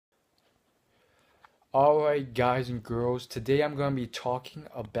Alright, guys and girls, today I'm going to be talking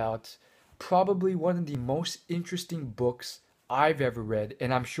about probably one of the most interesting books I've ever read,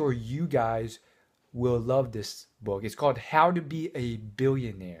 and I'm sure you guys will love this book. It's called How to Be a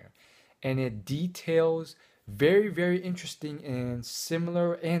Billionaire, and it details very, very interesting and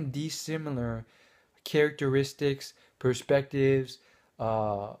similar and dissimilar characteristics, perspectives,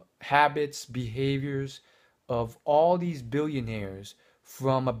 habits, behaviors of all these billionaires,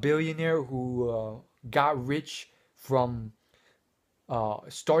 from a billionaire who got rich from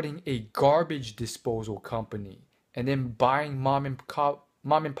starting a garbage disposal company and then buying mom and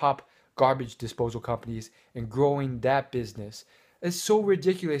pop garbage disposal companies and growing that business. It's so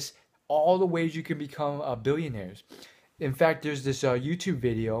ridiculous all the ways you can become billionaires. In fact, there's this YouTube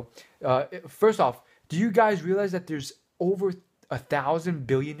video. First off, do you guys realize that there's over 1,000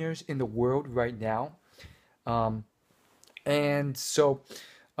 billionaires in the world right now? Um, and so,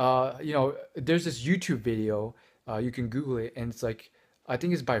 there's this YouTube video. You can Google it, and it's like, I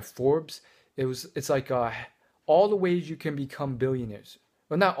think it's by Forbes. It's like all the ways you can become billionaires.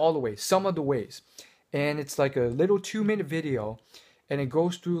 Well, not all the ways, some of the ways. And it's like a little 2-minute video, and it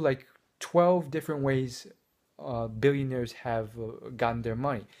goes through like 12 different ways billionaires have gotten their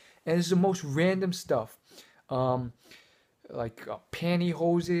money. And it's the most random stuff, um, like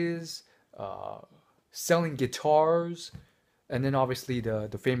pantyhoses, uh, selling guitars, and then obviously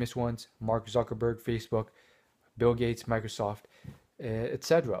the famous ones: Mark Zuckerberg, Facebook; Bill Gates, Microsoft,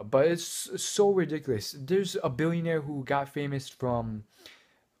 etc. But it's so ridiculous. There's a billionaire who got famous from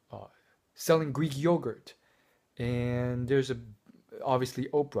uh, selling Greek yogurt, and there's a obviously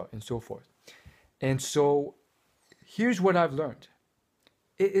Oprah and so forth. And so here's what I've learned: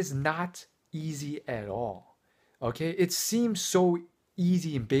 it is not easy at all. Okay, it seems so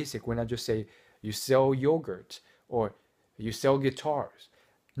easy and basic when I just say you sell yogurt or you sell guitars.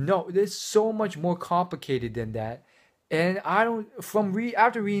 No, there's so much more complicated than that. And I don't,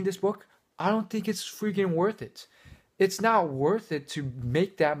 after reading this book, I don't think it's freaking worth it. It's not worth it to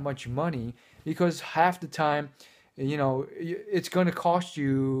make that much money, because half the time, it's going to cost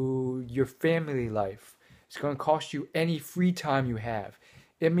you your family life. It's going to cost you any free time you have.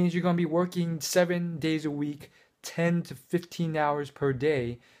 It means you're going to be working 7 days a week, 10 to 15 hours per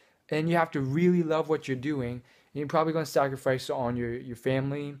day, and you have to really love what you're doing. And you're probably going to sacrifice on your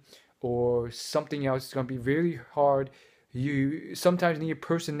family or something else. It's going to be very hard. You sometimes need a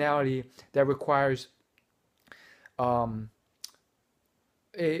personality that requires um,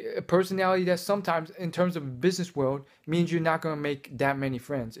 a personality that sometimes, in terms of business world, means you're not going to make that many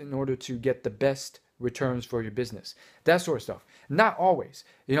friends in order to get the best returns for your business. That sort of stuff. Not always,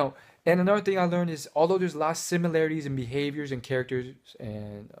 And another thing I learned is, although there's a lot of similarities in behaviors and characters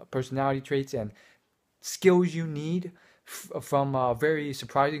and personality traits and skills you need from very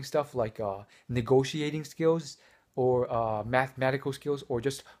surprising stuff like negotiating skills or mathematical skills, or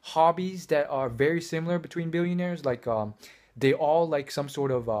just hobbies that are very similar between billionaires, like they all like some sort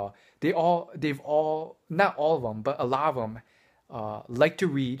of they've all, not all of them, but a lot of them like to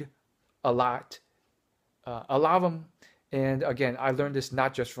read a lot. A lot of them, and again, I learned this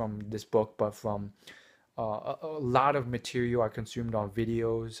not just from this book, but from a lot of material I consumed on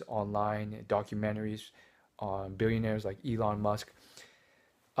videos, online, documentaries on billionaires like Elon Musk.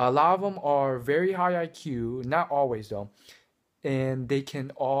 A lot of them are very high IQ, not always though, and they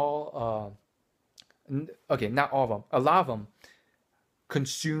can all, okay, not all of them, a lot of them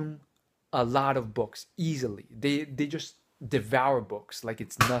consume a lot of books easily. They just devour books like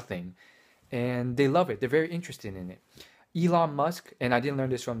it's nothing, and they love it. They're very interested in it. Elon Musk, and I didn't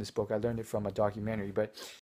learn this from this book, I learned it from a documentary, but